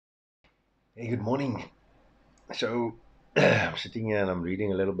Hey, good morning. So, I'm sitting here and I'm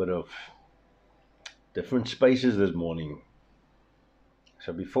reading a little bit of different spaces this morning.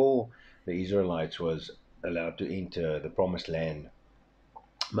 So, before the Israelites was allowed to enter the promised land,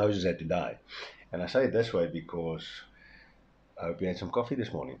 Moses had to die. And I say it this way because I hope you had some coffee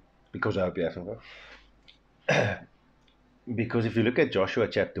this morning. Because I hope you had some coffee. Because if you look at Joshua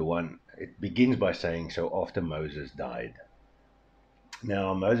chapter 1, it begins by saying, so after Moses died.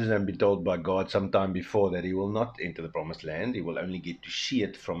 Now, Moses had been told by God sometime before that he will not enter the promised land. He will only get to see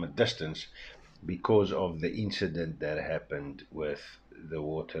it from a distance because of the incident that happened with the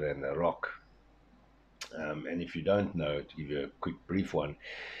water and the rock. And if you don't know, to give you a quick brief one,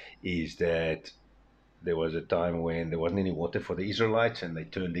 is that there was a time when there wasn't any water for the Israelites, and they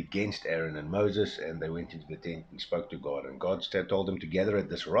turned against Aaron and Moses, and they went into the tent and spoke to God. And God told them to gather at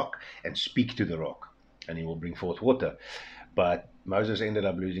this rock and speak to the rock, and he will bring forth water. But Moses ended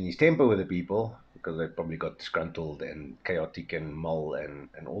up losing his temper with the people because they probably got disgruntled and chaotic and mull and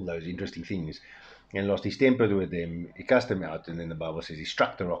all those interesting things, and lost his temper with them. He cast them out, and then the Bible says he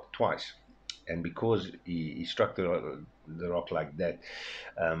struck the rock twice. And because he struck the rock like that,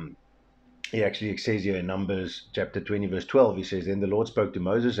 um, he actually says here in Numbers chapter 20, verse 12, he says, Then the Lord spoke to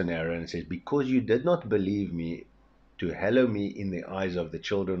Moses and Aaron and says, Because you did not believe me to hallow me in the eyes of the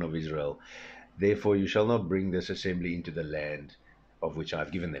children of Israel, therefore you shall not bring this assembly into the land of which I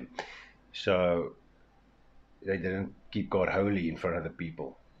have given them. So they didn't keep God holy in front of the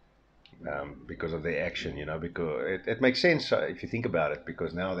people. Because of their action, because it makes sense if you think about it,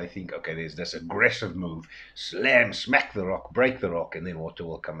 because now they think, okay, there's this aggressive move, slam, smack the rock, break the rock, and then water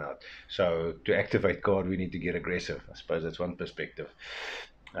will come out. So to activate God, we need to get aggressive. I suppose that's one perspective.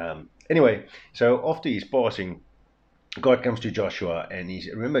 Anyway, so after his passing, God comes to Joshua, and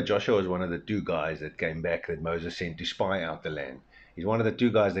remember, Joshua was one of the two guys that came back that Moses sent to spy out the land. He's one of the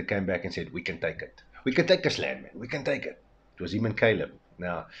two guys that came back and said, "We can take it. We can take this land, man. We can take it." It was him and Caleb.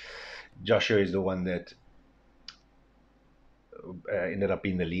 Now, Joshua is the one that ended up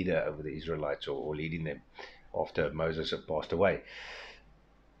being the leader over the Israelites, or leading them after Moses had passed away.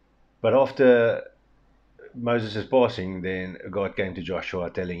 But after Moses' passing, then God came to Joshua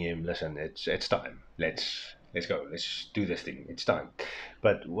telling him, "Listen, it's time. Let's go. Let's do this thing. It's time."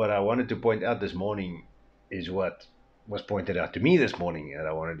 But what I wanted to point out this morning is what was pointed out to me this morning, and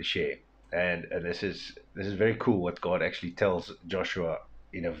I wanted to share. And this is very cool what God actually tells Joshua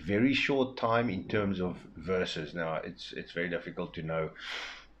in a very short time in terms of verses. Now it's very difficult to know,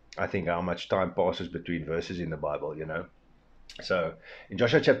 I think, how much time passes between verses in the Bible. So in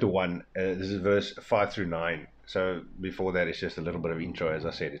Joshua chapter 1, this is verse 5 through 9. So before that, it's just a little bit of intro. As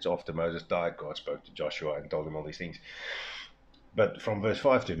I said, it's after Moses died, God spoke to Joshua and told him all these things. But from verse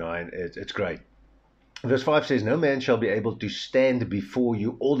 5 to 9, it's great. Verse 5 says, No man shall be able to stand before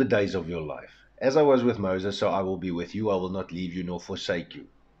you all the days of your life. As I was with Moses, so I will be with you. I will not leave you nor forsake you.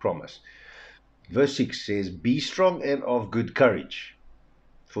 Promise. Verse 6 says, Be strong and of good courage.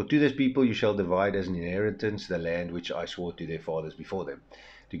 For to this people you shall divide as an inheritance the land which I swore to their fathers before them,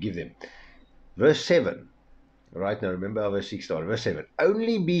 to give them. Verse 7, right now remember how verse 6 started. Verse 7,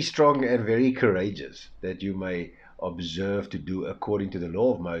 Only be strong and very courageous, that you may observe to do according to the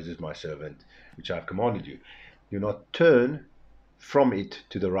law of Moses my servant, which I have commanded you. Do not turn from it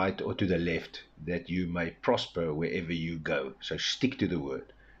to the right or to the left, that you may prosper wherever you go. So stick to the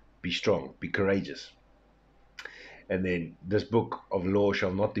word. Be strong, be courageous. And then this book of law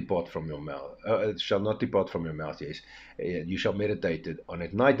shall not depart from your mouth. It shall not depart from your mouth. Yes, you shall meditate on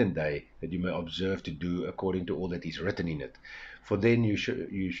it night and day, that you may observe to do according to all that is written in it. For then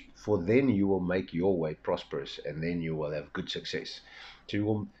you will make your way prosperous, and then you will have good success. So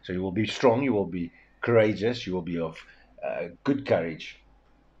you will be strong. You will be courageous. You will be of good courage,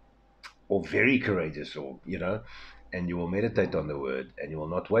 or very courageous, or and you will meditate on the word, and you will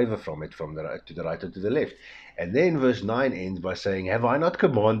not waver from it, from the right to the right or to the left. And then verse 9 ends by saying, Have I not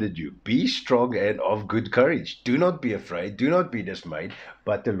commanded you? Be strong and of good courage. Do not be afraid, do not be dismayed,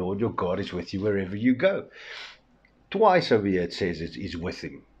 but the Lord your God is with you wherever you go. Twice over here it says it is with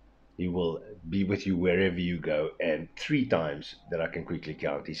him. He will be with you wherever you go. And three times that I can quickly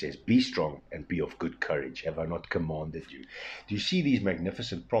count, he says, Be strong and be of good courage. Have I not commanded you? Do you see these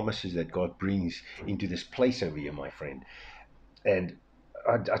magnificent promises that God brings into this place over here, my friend? And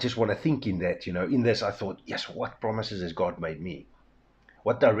I just want to think in that, in this, I thought, yes, what promises has God made me?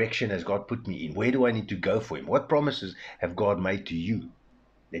 What direction has God put me in? Where do I need to go for him? What promises have God made to you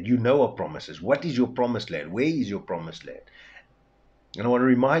that you know are promises? What is your promised land? Where is your promised land? And I want to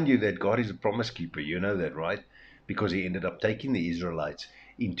remind you that God is a promise keeper. You know that, right? Because he ended up taking the Israelites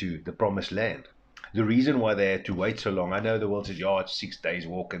into the promised land. The reason why they had to wait so long, I know the world says, "Oh, it's 6 days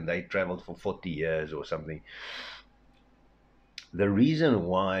walk," and they traveled for 40 years or something. The reason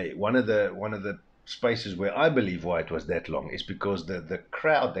why, one of the spaces where I believe why it was that long, is because the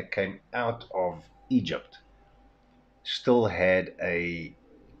crowd that came out of Egypt still had a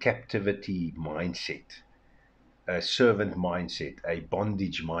captivity mindset, a servant mindset, a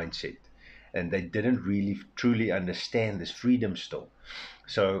bondage mindset, and they didn't really truly understand this freedom still.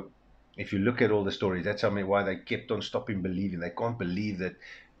 So if you look at all the stories, that's, I mean, why they kept on stopping believing. They can't believe that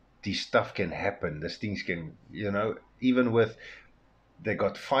these stuff can happen. These things can, even with, they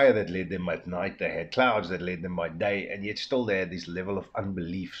got fire that led them at night, they had clouds that led them by day, and yet still they had this level of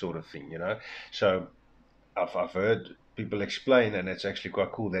unbelief sort of thing. So I've heard people explain, and it's actually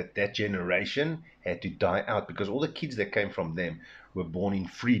quite cool, that that generation had to die out because all the kids that came from them were born in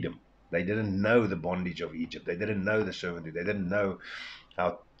freedom. They didn't know the bondage of Egypt. They didn't know the servanthood. They didn't know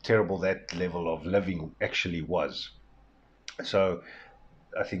how terrible that level of living actually was. So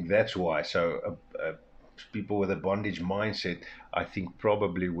I think that's why. So people with a bondage mindset, I think,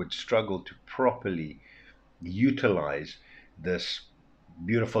 probably would struggle to properly utilize this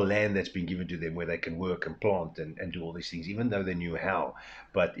beautiful land that's been given to them, where they can work and plant and do all these things, even though they knew how.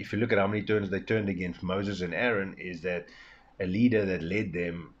 But if you look at how many turns they turned against Moses and Aaron, is that a leader that led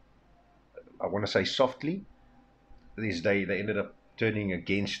them, I want to say softly, is they ended up turning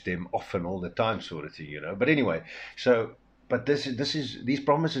against them often, all the time, sort of thing. But anyway, so, but these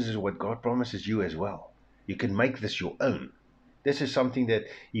promises is what God promises you as well. You can make this your own. This is something that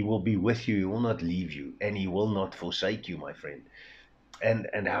He will be with you. He will not leave you, and He will not forsake you, my friend.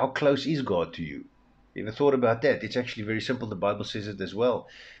 And how close is God to you? You ever thought about that? It's actually very simple. The Bible says it as well.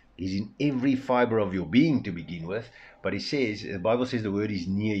 He's in every fiber of your being to begin with, but the Bible says the word is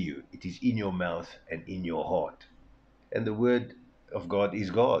near you. It is in your mouth and in your heart. And the word of God is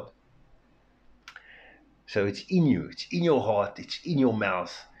God. So it's in you, it's in your heart, it's in your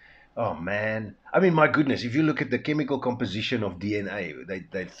mouth. Oh man, I mean, my goodness, if you look at the chemical composition of DNA,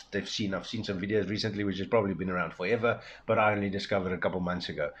 I've seen some videos recently, which has probably been around forever, but I only discovered a couple months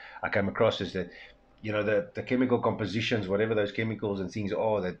ago. I came across this, that, the chemical compositions, whatever those chemicals and things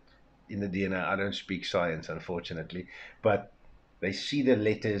are that in the DNA. I don't speak science, unfortunately, but they see the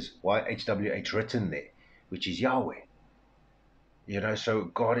letters YHWH written there, which is Yahweh. So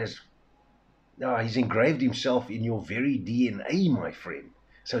God has, He's engraved Himself in your very DNA, my friend.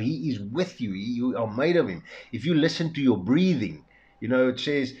 So He is with you. You are made of Him. If you listen to your breathing, it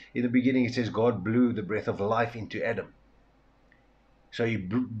says in the beginning, it says God blew the breath of life into Adam. So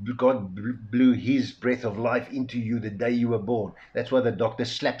God blew His breath of life into you the day you were born. That's why the doctor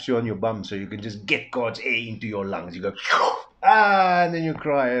slaps you on your bum, so you can just get God's air into your lungs. You go, and then you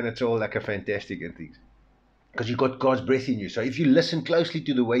cry, and it's all like a fantastic and things, because you got God's breath in you. So if you listen closely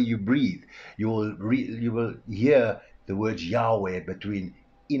to the way you breathe, you will hear the words Yahweh between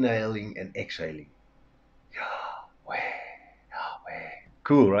inhaling and exhaling. Yahweh, Yahweh.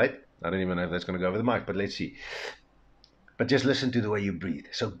 Cool, right? I don't even know if that's going to go over the mic, but let's see. But just listen to the way you breathe.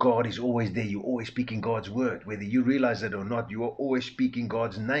 So God is always there. You're always speaking God's word. Whether you realize it or not, you are always speaking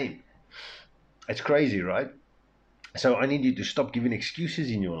God's name. It's crazy, right? So I need you to stop giving excuses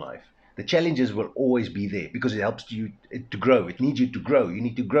in your life. The challenges will always be there because it helps you to grow. It needs you to grow. You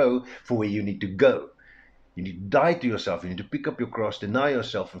need to grow for where you need to go. You need to die to yourself. You need to pick up your cross, deny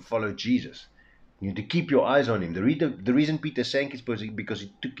yourself, and follow Jesus. You need to keep your eyes on Him. The reason Peter sank is because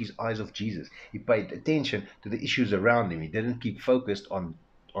he took his eyes off Jesus. He paid attention to the issues around him. He didn't keep focused on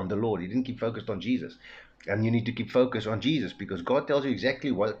the Lord. He didn't keep focused on Jesus. And you need to keep focused on Jesus, because God tells you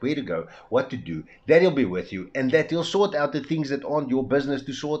exactly where to go, what to do, that He'll be with you, and that He'll sort out the things that aren't your business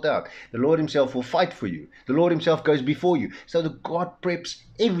to sort out. The Lord Himself will fight for you. The Lord Himself goes before you. So that God preps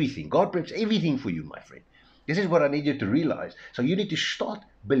everything. God preps everything for you, my friend. This is what I need you to realize. So you need to start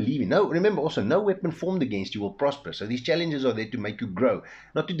believing. No, remember also, no weapon formed against you will prosper. So these challenges are there to make you grow,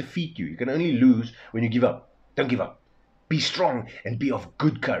 not to defeat you. You can only lose when you give up. Don't give up. Be strong and be of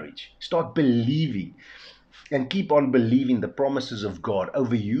good courage. Start believing. And keep on believing the promises of God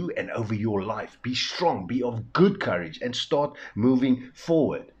over you and over your life. Be strong, be of good courage, and start moving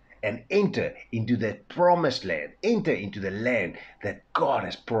forward. And enter into that promised land. Enter into the land that God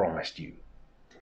has promised you.